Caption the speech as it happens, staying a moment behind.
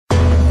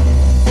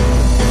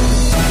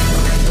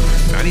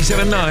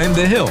97.9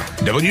 The Hill,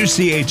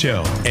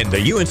 WCHL, and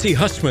the UNC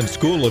Hussman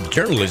School of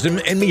Journalism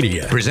and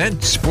Media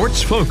present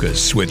Sports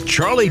Focus with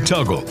Charlie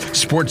Tuggle.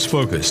 Sports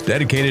Focus,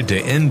 dedicated to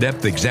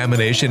in-depth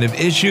examination of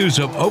issues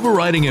of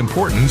overriding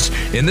importance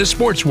in the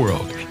sports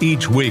world.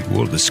 Each week,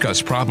 we'll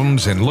discuss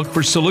problems and look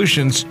for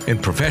solutions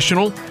in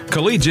professional,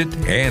 collegiate,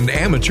 and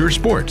amateur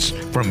sports.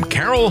 From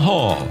Carroll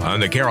Hall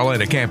on the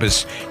Carolina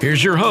campus,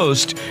 here's your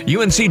host,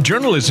 UNC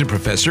journalism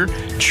professor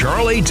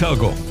Charlie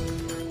Tuggle.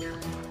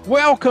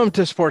 Welcome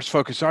to Sports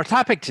Focus. Our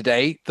topic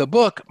today, the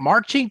book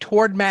Marching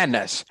Toward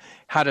Madness,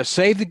 How to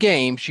Save the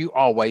Games You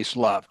Always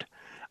Loved.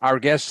 Our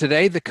guests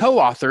today, the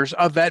co-authors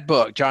of that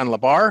book, John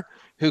LaBar,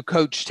 who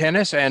coached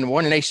tennis and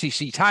won an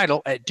ACC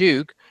title at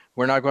Duke.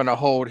 We're not going to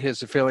hold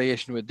his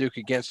affiliation with Duke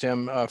against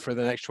him for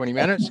the next 20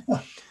 minutes.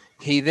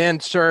 He then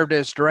served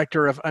as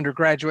director of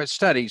undergraduate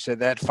studies at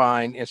that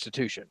fine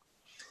institution.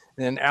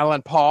 Then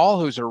Alan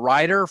Paul, who's a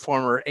writer,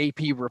 former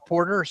AP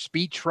reporter,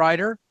 speech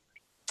writer,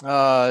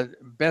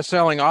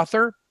 best-selling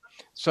author.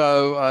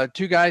 So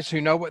two guys who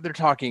know what they're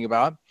talking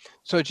about.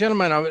 So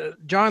gentlemen,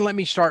 John, let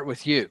me start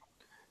with you.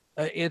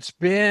 It's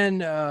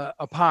been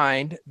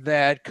opined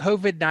that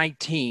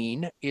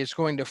COVID-19 is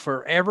going to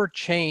forever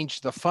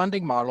change the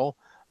funding model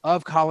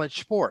of college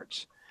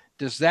sports.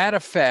 Does that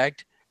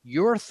affect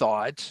your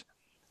thoughts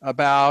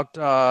about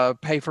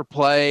pay for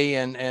play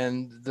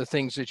and the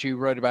things that you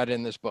wrote about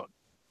in this book?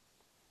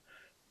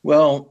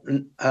 Well,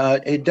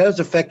 it does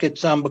affect it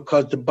some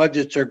because the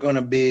budgets are going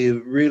to be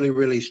really,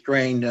 really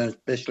strained,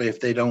 especially if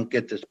they don't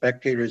get the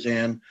spectators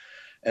in,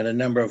 and a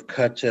number of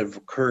cuts have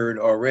occurred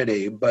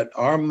already. But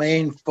our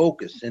main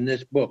focus in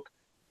this book,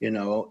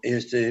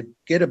 is to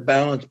get a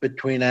balance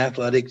between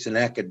athletics and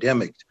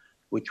academics,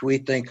 which we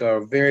think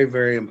are very,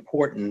 very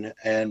important.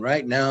 And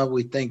right now,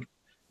 we think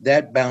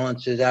that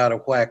balance is out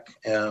of whack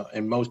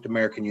in most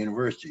American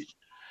universities.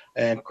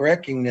 And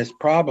correcting this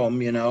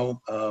problem,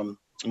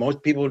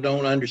 most people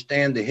don't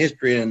understand the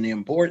history and the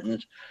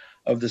importance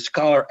of the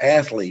scholar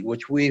athlete,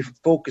 which we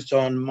focus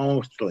on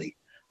mostly.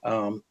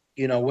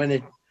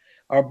 When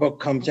our book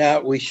comes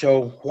out, we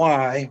show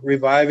why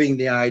reviving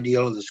the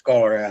ideal of the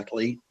scholar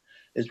athlete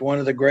is one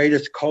of the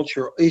greatest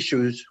cultural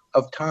issues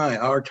of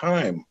our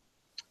time.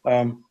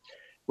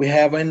 We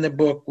have in the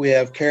book, we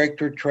have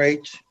character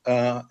traits,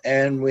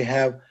 and we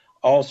have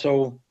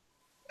also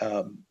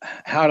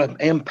how to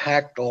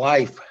impact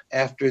life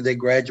after they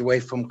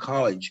graduate from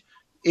college,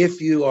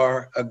 if you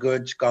are a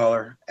good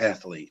scholar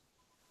athlete.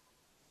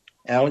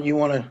 Alan, you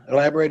want to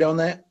elaborate on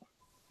that?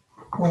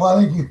 Well,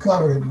 I think you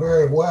covered it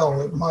very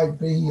well. It might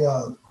be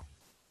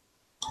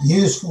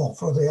useful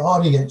for the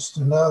audience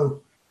to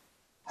know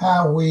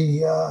how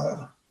we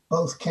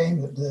both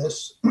came at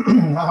this.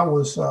 When I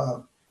was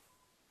a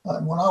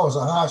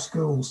high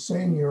school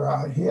senior,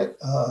 I hit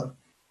a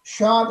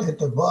shot at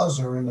the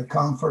buzzer in the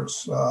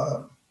conference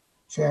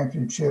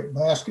championship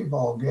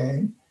basketball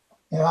game.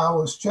 And I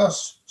was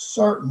just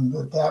certain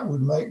that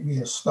would make me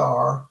a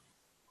star.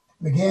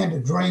 Began to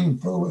dream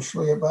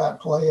foolishly about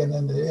playing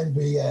in the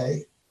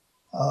NBA.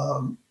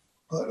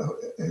 But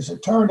as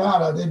it turned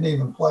out, I didn't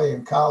even play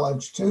in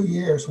college. 2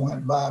 years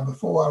went by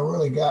before I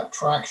really got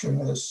traction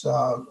as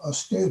a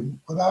student.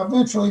 But I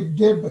eventually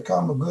did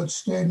become a good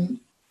student.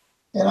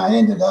 And I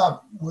ended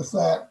up with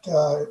that,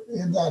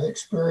 in that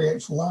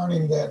experience,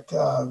 learning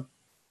that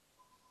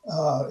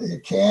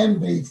it can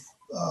be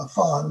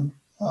fun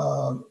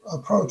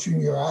approaching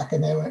your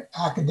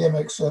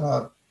academics in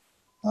a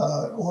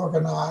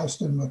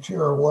organized and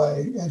mature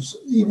way, as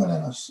even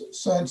in a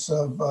sense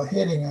of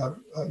getting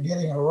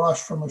a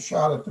rush from a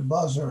shot at the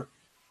buzzer.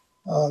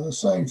 The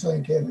same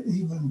thing can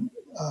even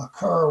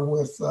occur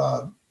with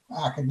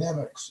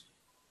academics.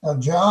 Now,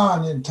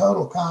 John, in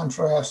total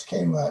contrast,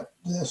 came at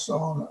this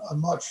on a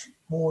much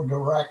more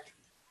direct,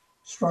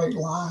 straight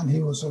line.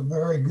 He was a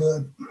very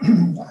good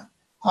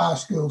high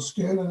school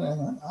student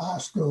and a high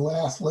school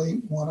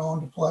athlete, went on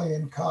to play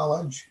in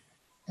college.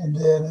 And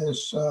then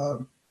as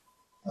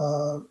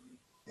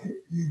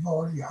you've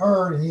already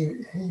heard,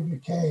 he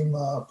became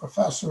a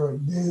professor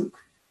at Duke,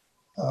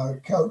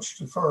 coached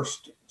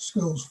the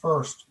school's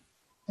first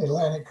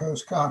Atlantic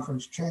Coast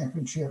Conference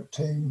championship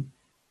team.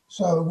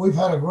 So we've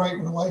had a great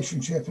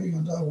relationship,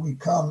 even though we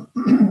come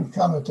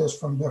at this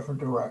from different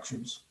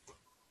directions.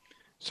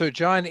 So,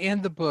 John,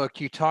 in the book,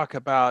 you talk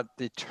about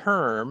the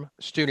term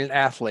student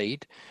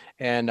athlete,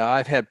 and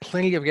I've had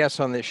plenty of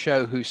guests on this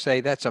show who say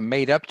that's a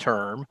made-up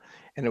term,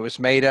 and it was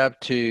made up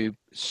to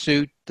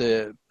suit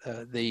the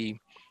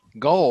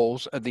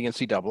goals of the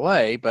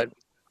NCAA. But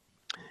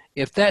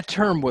if that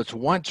term was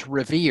once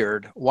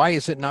revered, why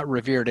is it not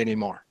revered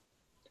anymore?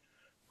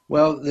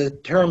 Well, the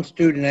term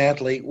student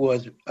athlete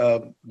was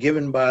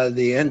given by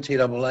the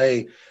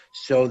NCAA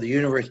so the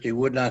university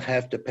would not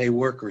have to pay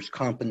workers'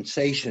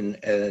 compensation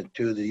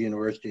to the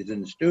universities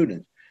and the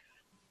students.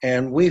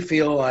 And we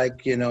feel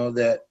like,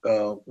 that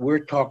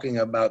we're talking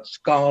about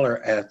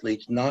scholar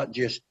athletes, not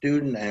just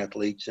student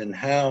athletes, and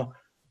how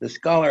the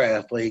scholar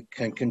athlete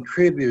can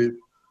contribute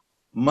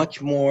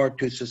much more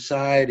to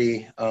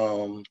society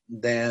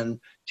than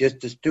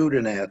just a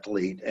student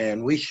athlete.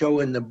 And we show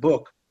in the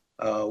book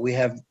We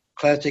have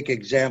classic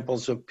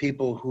examples of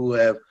people who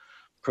have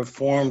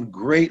performed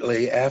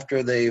greatly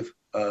after they've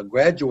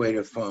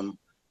graduated from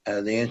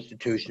the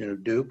institution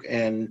of Duke.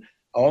 And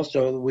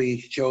also we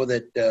show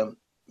that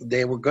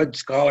they were good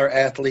scholar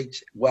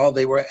athletes while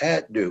they were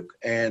at Duke.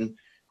 And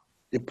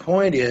the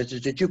point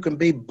is that you can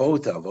be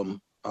both of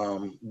them,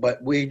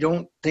 but we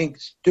don't think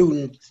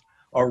students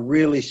are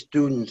really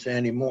students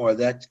anymore.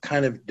 That's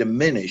kind of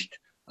diminished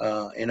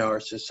in our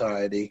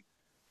society.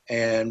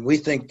 And we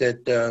think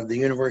that the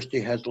university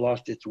has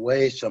lost its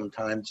way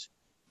sometimes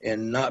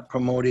in not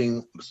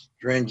promoting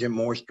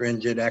more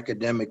stringent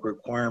academic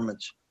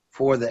requirements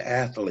for the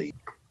athlete.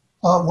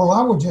 Well,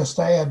 I would just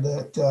add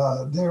that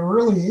there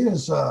really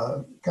is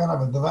kind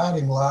of a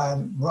dividing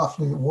line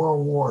roughly at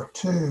World War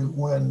II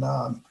when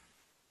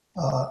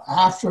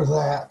after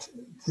that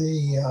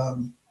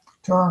the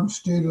term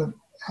student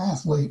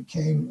athlete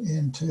came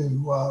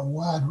into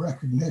wide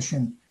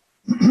recognition.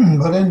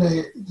 But in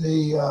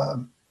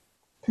the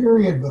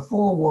period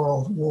before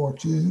World War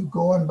II,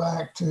 going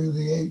back to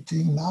the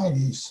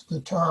 1890s,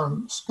 the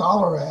term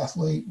scholar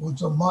athlete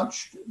was a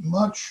much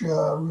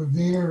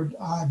revered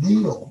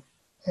ideal,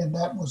 and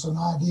that was an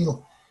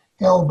ideal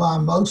held by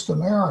most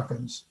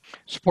Americans.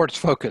 Sports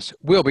Focus.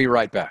 We'll be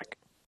right back.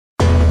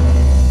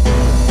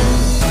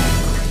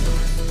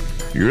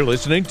 You're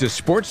listening to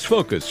Sports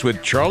Focus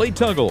with Charlie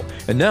Tuggle.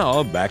 And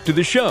now back to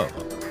the show.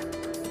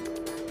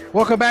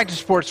 Welcome back to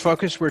Sports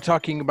Focus. We're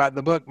talking about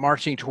the book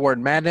Marching Toward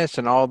Madness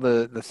and all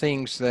the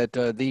things that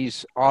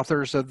these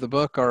authors of the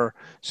book are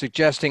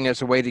suggesting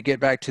as a way to get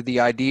back to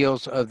the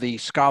ideals of the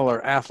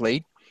scholar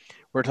athlete.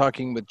 We're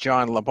talking with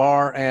John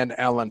LaBar and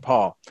Alan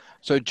Paul.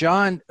 So,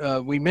 John,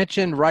 we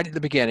mentioned right at the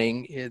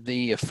beginning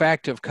the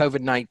effect of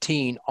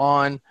COVID-19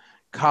 on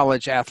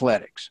college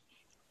athletics.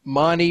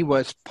 Money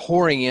was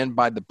pouring in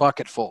by the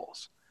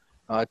bucketfuls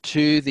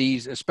to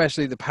these,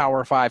 especially the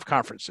Power Five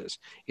conferences.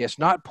 It's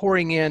not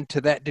pouring in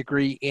to that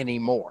degree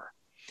anymore.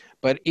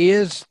 But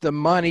is the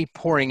money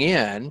pouring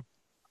in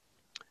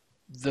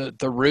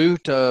the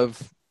root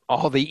of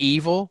all the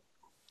evil,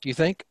 do you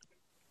think?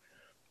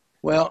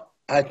 Well,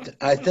 I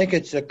think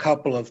it's a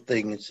couple of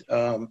things.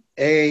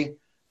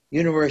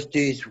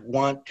 Universities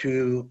want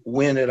to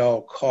win at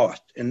all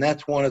cost, and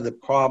that's one of the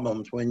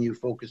problems when you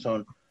focus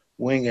on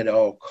win at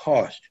all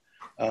cost.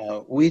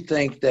 We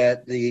think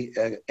that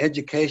the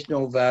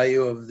educational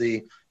value of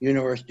the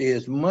university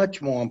is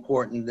much more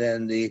important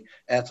than the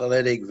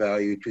athletic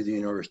value to the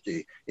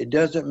university. It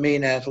doesn't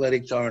mean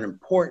athletics aren't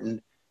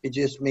important. It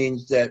just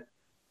means that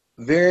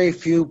very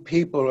few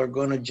people are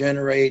going to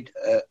generate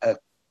a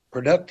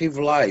productive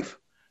life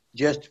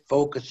just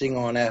focusing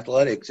on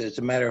athletics. As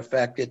a matter of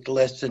fact, it's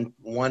less than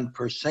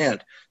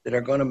 1% that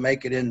are going to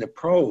make it in the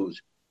pros.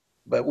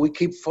 But we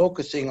keep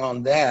focusing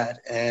on that,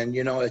 and,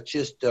 you know, it's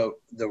just the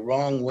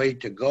wrong way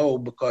to go,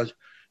 because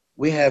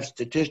we have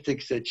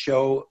statistics that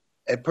show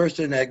a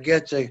person that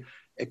gets a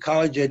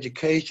college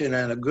education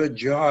and a good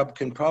job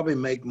can probably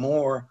make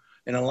more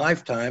in a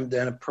lifetime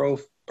than a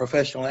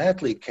professional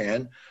athlete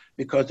can,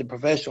 because the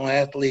professional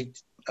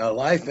athlete's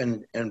life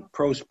in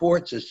pro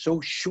sports is so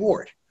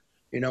short.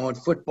 You know, in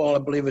football, I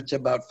believe it's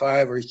about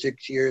 5 or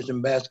 6 years.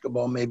 In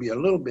basketball, maybe a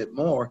little bit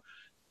more.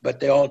 But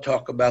they all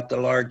talk about the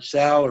large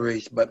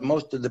salaries, but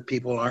most of the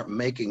people aren't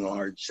making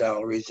large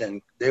salaries,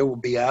 and they will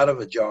be out of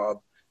a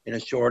job in a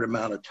short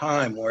amount of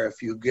time, where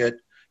if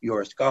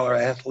you're a scholar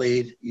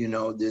athlete, you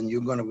know, then you're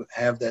going to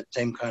have that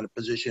same kind of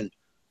position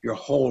your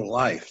whole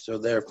life. So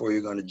therefore,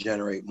 you're going to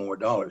generate more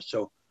dollars.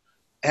 So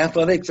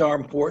athletics are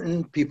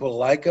important. People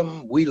like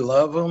them. We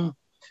love them.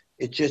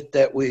 It's just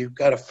that we've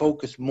got to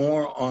focus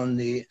more on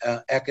the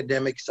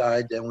academic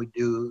side than we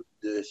do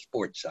the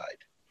sports side.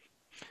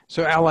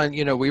 So, Alan,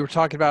 you know, we were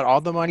talking about all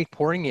the money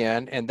pouring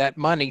in, and that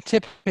money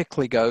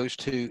typically goes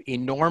to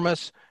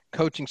enormous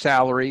coaching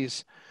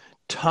salaries,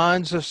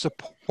 tons of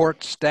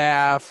support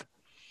staff,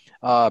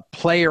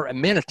 player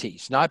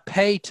amenities, not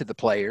pay to the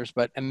players,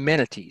 but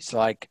amenities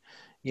like,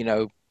 you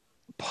know,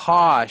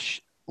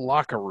 posh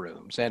locker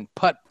rooms and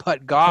putt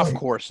golf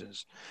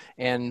courses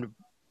and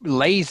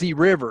lazy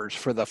rivers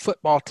for the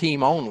football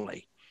team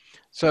only.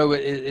 So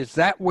is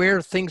that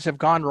where things have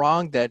gone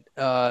wrong,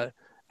 that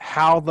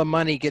how the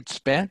money gets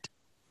spent?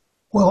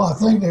 Well, I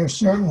think there's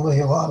certainly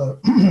a lot of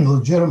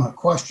legitimate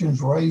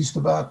questions raised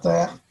about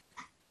that.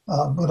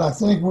 But I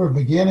think we're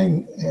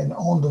beginning and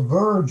on the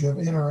verge of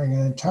entering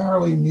an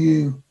entirely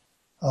new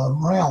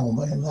realm,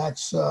 and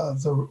that's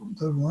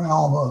the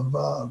realm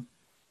of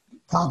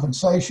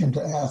compensation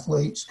to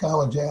athletes,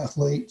 college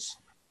athletes,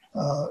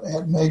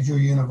 at major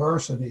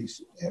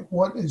universities.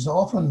 What is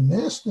often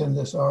missed in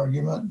this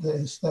argument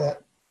is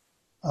that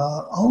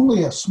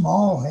only a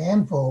small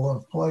handful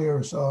of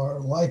players are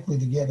likely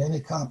to get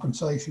any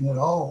compensation at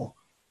all.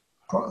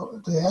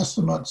 The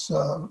estimates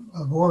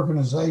of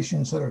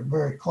organizations that are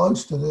very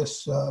close to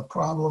this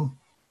problem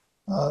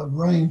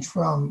range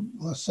from,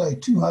 let's say,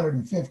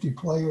 250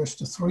 players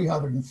to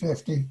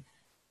 350.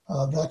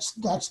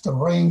 That's the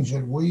range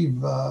that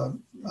we've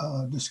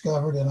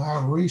discovered in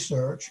our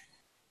research.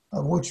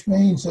 which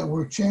means that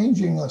we're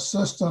changing a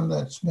system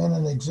that's been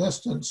in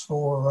existence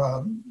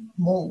for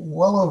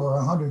well over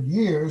 100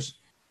 years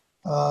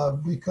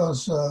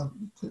because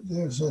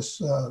there's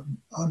this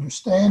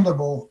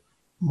understandable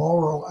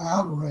moral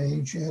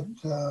outrage at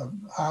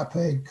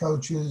high-paid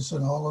coaches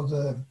and all of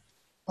the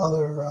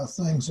other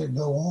things that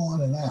go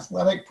on in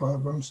athletic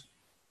programs,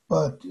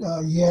 but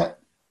yet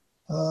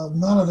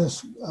none of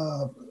this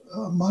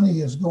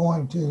money is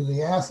going to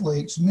the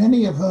athletes,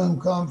 many of whom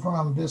come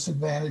from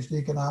disadvantaged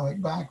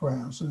economic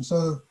backgrounds. And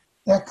so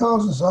that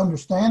causes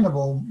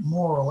understandable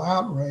moral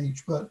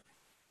outrage, but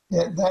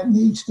that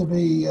needs to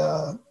be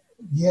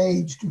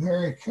gauged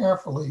very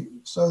carefully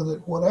so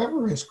that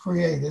whatever is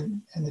created,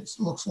 and it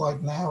looks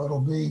like now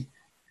it'll be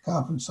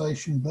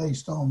compensation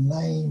based on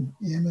name,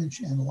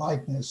 image, and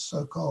likeness,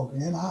 so-called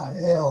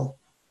NIL,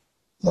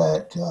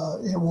 that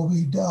it will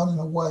be done in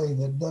a way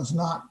that does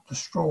not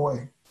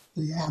destroy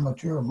the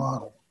amateur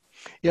model.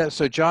 Yeah,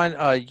 so John,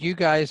 you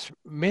guys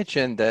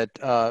mentioned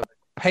that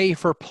pay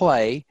for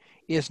play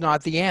is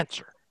not the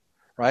answer,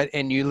 right?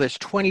 And you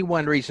list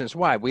 21 reasons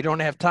why. We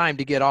don't have time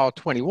to get all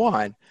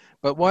 21,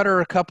 but what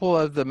are a couple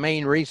of the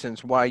main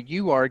reasons why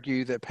you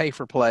argue that pay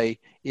for play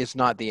is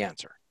not the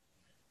answer?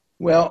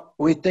 Well,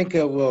 we think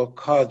it will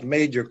cause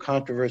major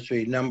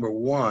controversy. Number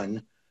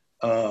one,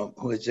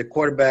 is the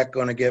quarterback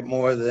going to get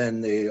more than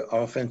the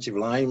offensive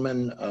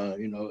lineman?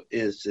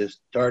 Is the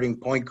starting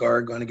point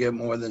guard going to get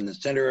more than the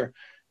center?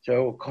 So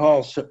it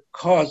will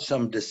cause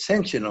some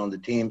dissension on the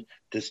team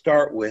to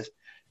start with.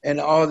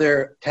 And all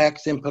their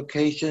tax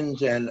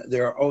implications, and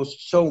there are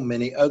so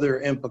many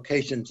other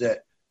implications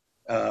that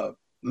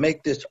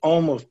make this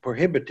almost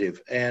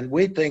prohibitive. And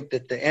we think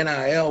that the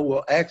NIL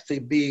will actually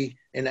be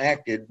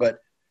enacted, but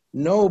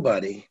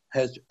nobody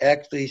has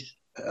actually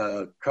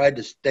tried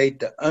to state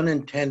the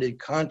unintended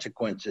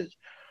consequences.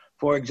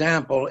 For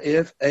example,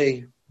 if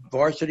a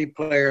varsity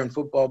player in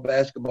football,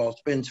 basketball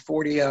spends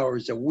 40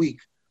 hours a week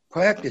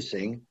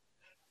practicing,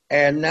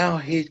 and now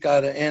he's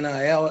got an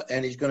NIL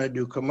and he's going to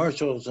do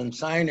commercials and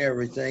sign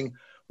everything,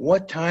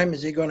 what time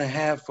is he going to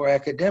have for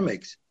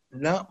academics?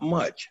 Not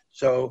much.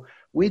 So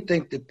we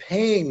think that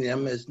paying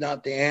them is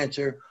not the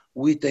answer.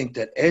 We think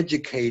that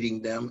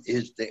educating them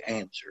is the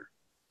answer.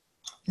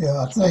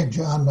 Yeah, I think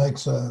John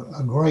makes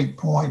a great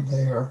point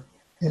there.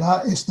 And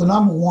it's the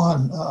number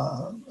one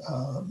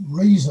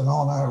reason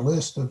on our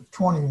list of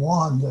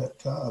 21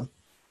 that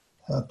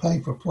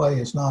pay for play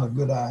is not a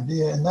good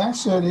idea. And that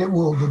said, it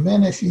will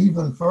diminish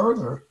even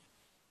further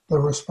the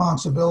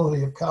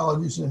responsibility of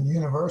colleges and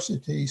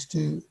universities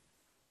to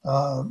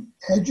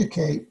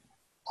educate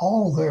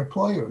all their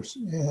players.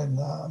 And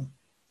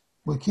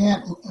we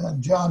can't,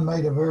 John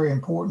made a very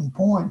important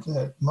point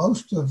that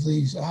most of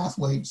these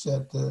athletes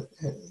at the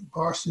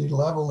varsity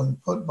level in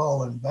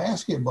football and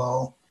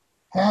basketball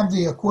have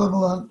the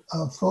equivalent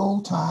of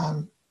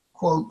full-time,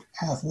 quote,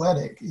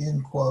 athletic,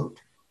 end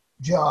quote,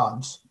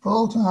 jobs,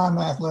 full-time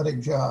athletic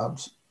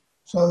jobs.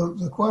 So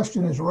the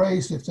question is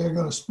raised if they're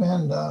going to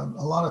spend a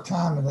lot of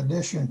time in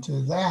addition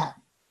to that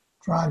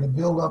trying to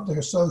build up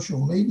their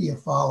social media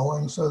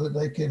following so that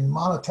they can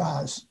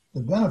monetize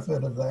the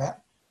benefit of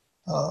that.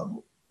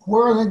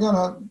 Where are they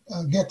going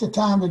to get the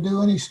time to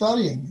do any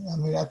studying? I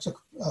mean, that's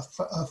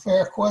a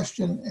fair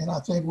question, and I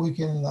think we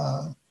can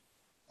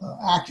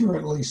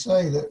accurately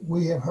say that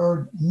we have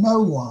heard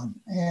no one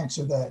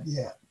answer that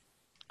yet.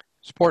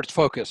 Sports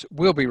Focus.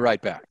 We'll be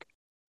right back.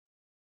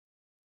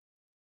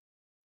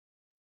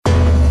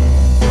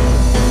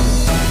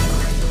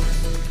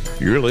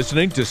 You're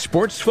listening to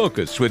Sports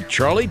Focus with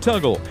Charlie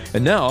Tuggle.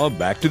 And now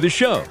back to the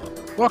show.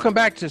 Welcome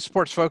back to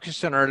Sports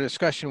Focus and our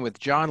discussion with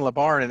John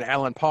LeBar and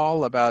Alan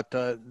Paul about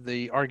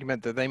the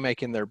argument that they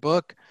make in their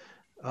book,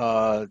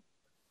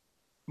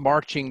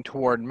 Marching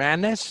Toward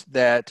Madness,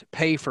 that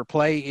pay for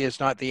play is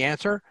not the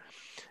answer.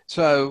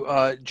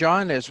 So,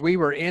 John, as we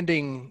were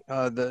ending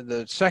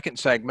the second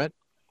segment,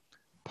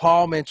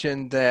 Paul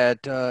mentioned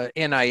that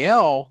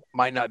NIL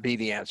might not be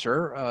the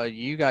answer.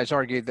 You guys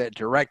argued that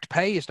direct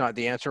pay is not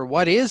the answer.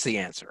 What is the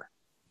answer?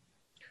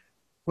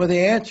 Well, the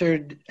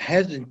answer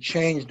hasn't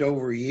changed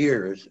over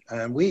years.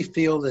 We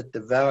feel that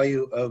the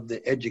value of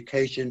the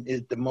education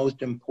is the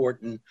most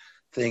important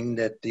thing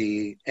that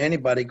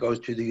anybody goes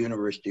to the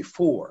university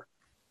for.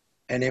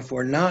 And if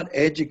we're not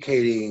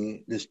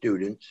educating the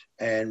students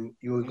and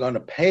you're going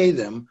to pay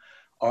them,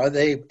 are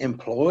they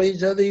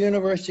employees of the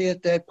university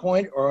at that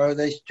point, or are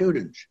they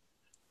students?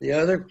 The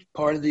other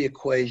part of the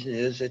equation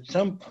is at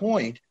some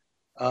point,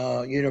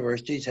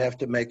 universities have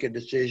to make a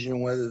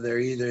decision whether they're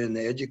either in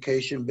the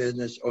education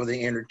business or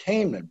the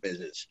entertainment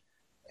business.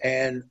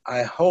 And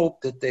I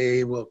hope that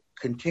they will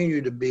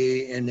continue to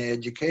be in the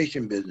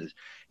education business.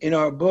 In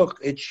our book,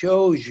 it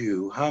shows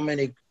you how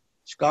many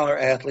scholar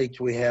athletes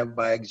we have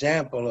by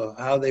example of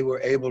how they were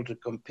able to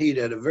compete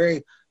at a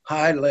very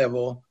high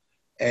level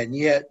and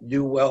yet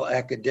do well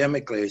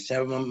academically.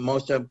 Some of them,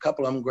 a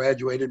couple of them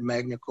graduated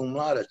magna cum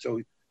laude. So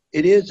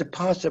it is a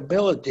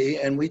possibility,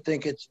 and we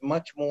think it's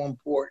much more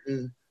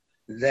important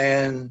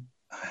than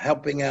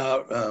helping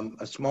out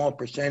a small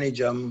percentage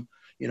of them,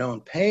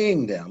 and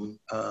paying them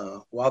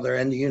while they're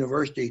in the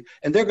university.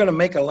 And they're going to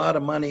make a lot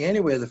of money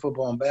anyway, the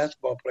football and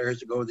basketball players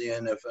to go to the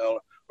NFL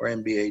or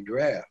NBA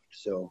draft.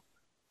 So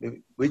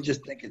we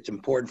just think it's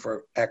important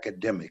for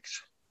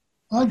academics.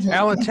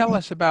 Alan, tell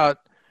us about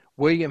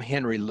William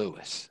Henry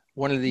Lewis,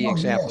 one of the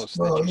examples. Yes.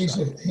 Well,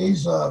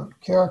 he's a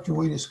character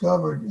we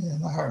discovered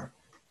in our,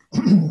 I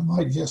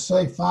might just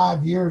say,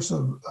 5 years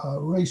of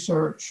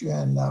research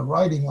and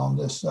writing on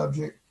this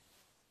subject.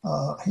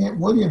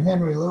 William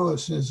Henry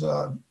Lewis is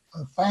a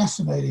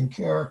fascinating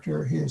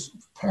character. His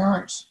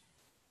parents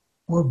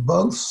were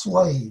both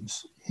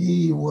slaves.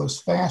 He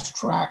was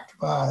fast-tracked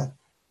by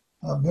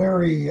a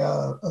very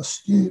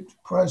astute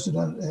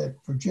president at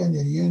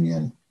Virginia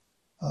Union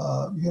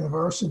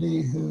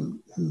University who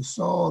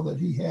saw that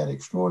he had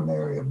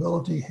extraordinary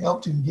ability,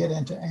 helped him get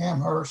into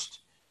Amherst.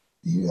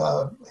 He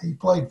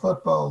played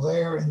football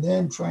there and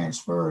then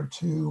transferred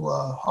to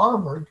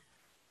Harvard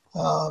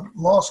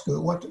Law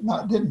School.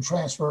 Didn't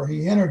transfer,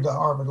 he entered the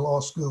Harvard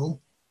Law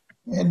School.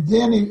 And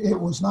then it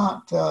was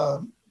not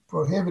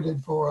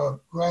prohibited for a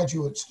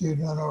graduate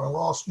student or a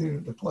law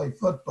student to play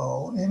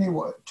football.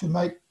 Anyway, to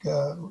make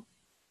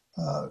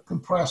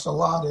compress a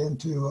lot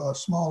into a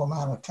small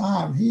amount of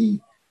time, he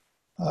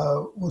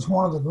was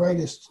one of the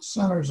greatest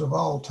centers of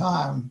all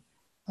time,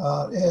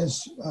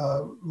 as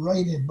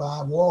rated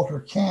by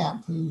Walter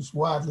Camp, who's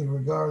widely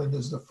regarded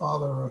as the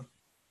father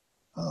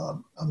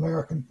of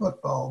American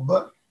football.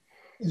 But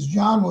as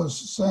John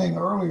was saying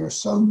earlier,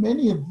 so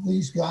many of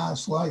these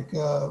guys, like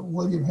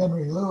William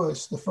Henry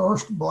Lewis, the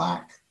first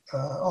Black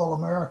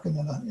All-American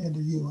in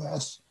the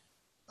U.S.,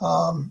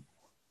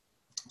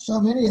 so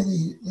many of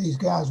these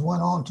guys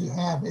went on to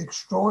have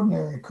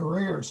extraordinary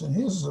careers, and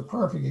his is a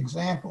perfect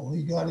example.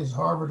 He got his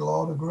Harvard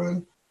Law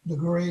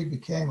degree,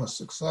 became a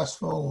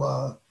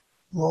successful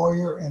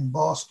lawyer in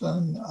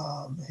Boston.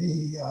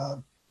 He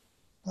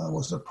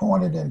was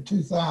appointed in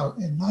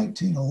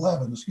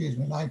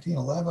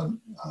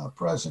 1911.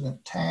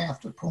 President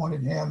Taft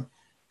appointed him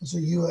as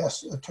a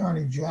U.S.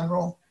 Attorney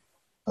General,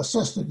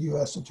 Assistant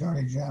U.S.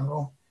 Attorney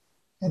General,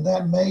 and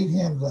that made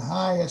him the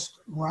highest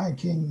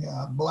ranking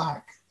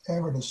Black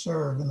ever to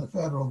serve in the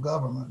federal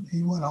government.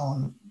 He went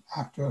on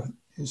after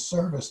his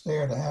service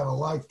there to have a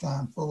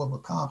lifetime full of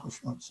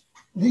accomplishments.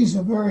 But he's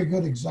a very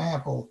good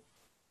example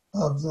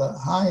of the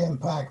high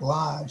impact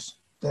lives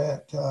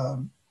that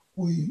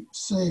we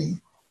see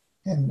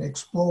and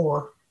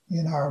explore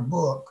in our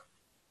book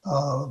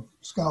of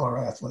Scholar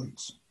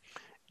Athletes.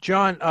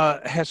 John,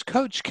 has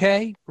Coach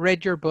K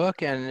read your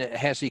book, and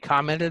has he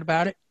commented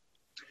about it?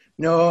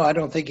 No, I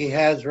don't think he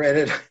has read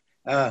it.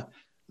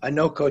 I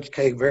know Coach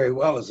K very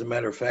well, as a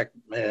matter of fact,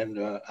 and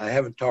I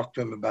haven't talked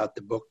to him about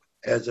the book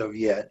as of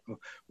yet.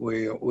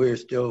 We're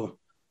still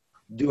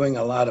doing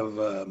a lot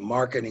of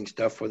marketing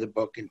stuff for the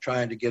book and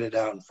trying to get it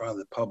out in front of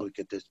the public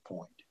at this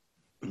point.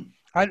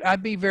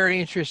 I'd be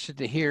very interested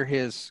to hear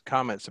his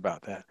comments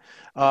about that.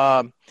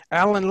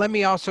 Alan, let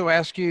me also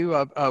ask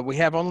you, we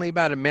have only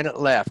about a minute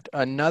left.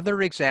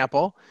 Another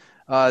example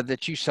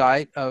that you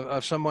cite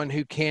of someone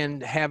who can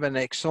have an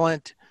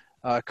excellent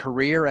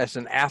career as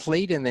an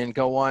athlete and then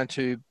go on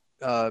to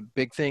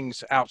big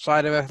things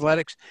outside of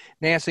athletics,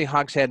 Nancy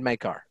Hogshead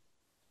Makar.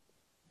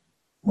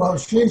 Well,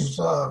 she's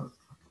our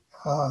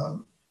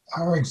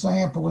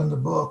example in the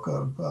book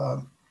of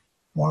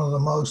one of the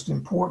most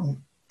important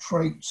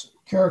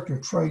character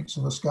traits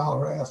of a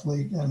scholar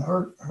athlete, and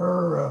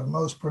her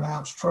most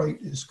pronounced trait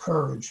is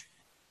courage.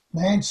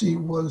 Nancy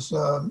was,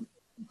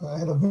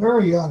 at a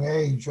very young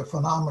age, a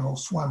phenomenal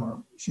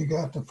swimmer. She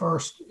got the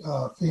first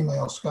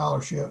female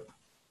scholarship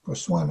for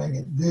swimming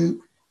at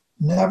Duke,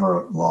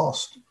 never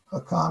lost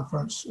a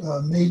conference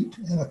meet.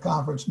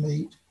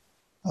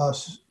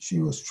 She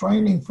was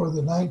training for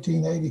the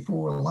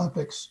 1984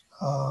 Olympics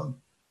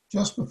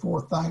just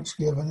before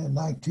Thanksgiving in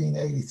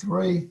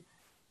 1983,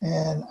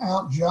 and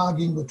out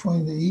jogging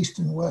between the East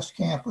and West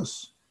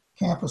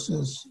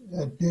campuses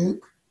at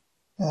Duke,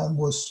 and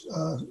was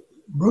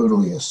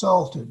brutally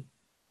assaulted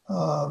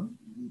on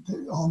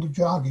the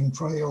jogging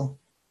trail.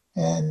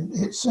 And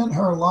it sent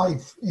her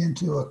life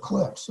into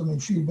eclipse. I mean,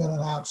 she'd been an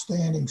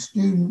outstanding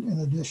student in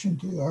addition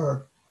to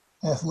her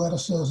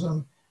athleticism.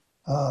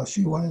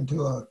 She went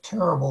into a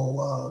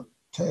terrible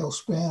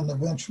tailspin,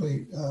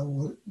 eventually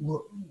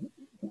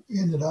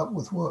ended up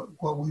with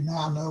what we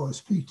now know as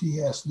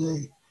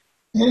PTSD.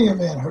 In any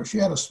event, she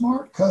had a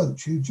smart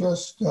coach who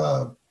just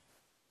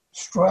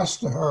stressed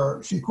to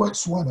her, she quit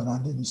swimming, I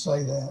didn't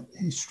say that.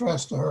 He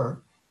stressed to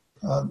her,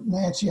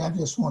 Nancy, I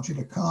just want you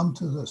to come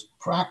to the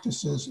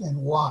practices and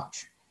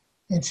watch.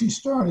 And she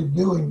started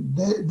doing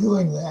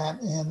that,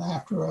 and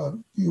after a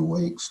few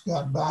weeks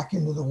got back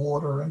into the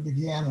water and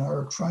began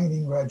her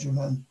training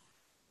regimen.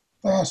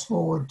 Fast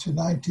forward to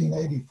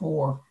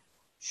 1984,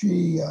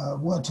 she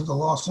went to the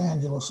Los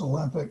Angeles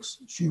Olympics.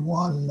 She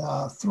won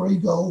 3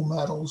 gold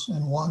medals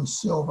and 1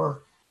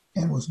 silver,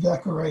 and was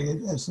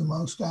decorated as the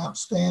most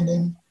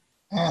outstanding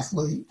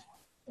athlete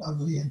of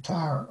the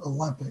entire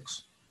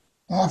Olympics.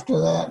 After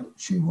that,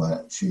 she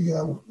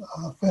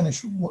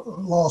finished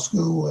law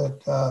school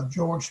at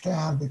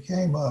Georgetown,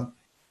 became a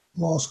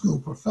law school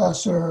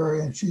professor,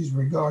 and she's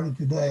regarded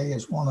today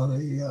as one of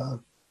the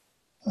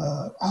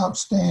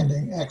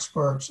outstanding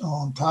experts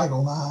on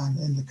Title IX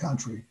in the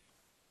country.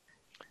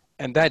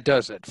 And that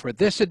does it for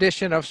this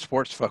edition of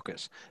Sports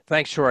Focus.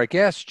 Thanks to our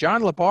guests,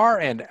 John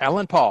LaBar and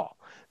Alan Paul.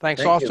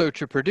 Thanks also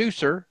to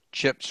producer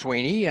Chip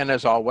Sweeney. And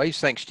as always,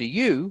 thanks to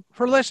you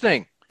for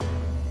listening.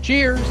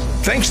 Cheers.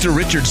 Thanks to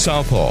Richard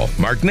Southall,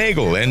 Mark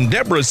Nagel, and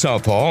Deborah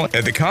Southall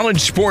at the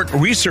College Sport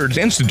Research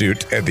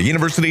Institute at the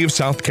University of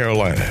South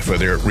Carolina for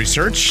their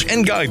research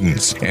and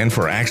guidance, and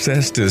for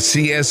access to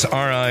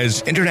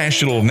CSRI's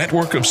international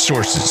network of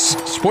sources.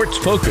 Sports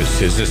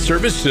Focus is a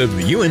service of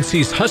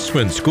UNC's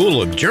Hussman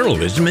School of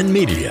Journalism and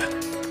Media.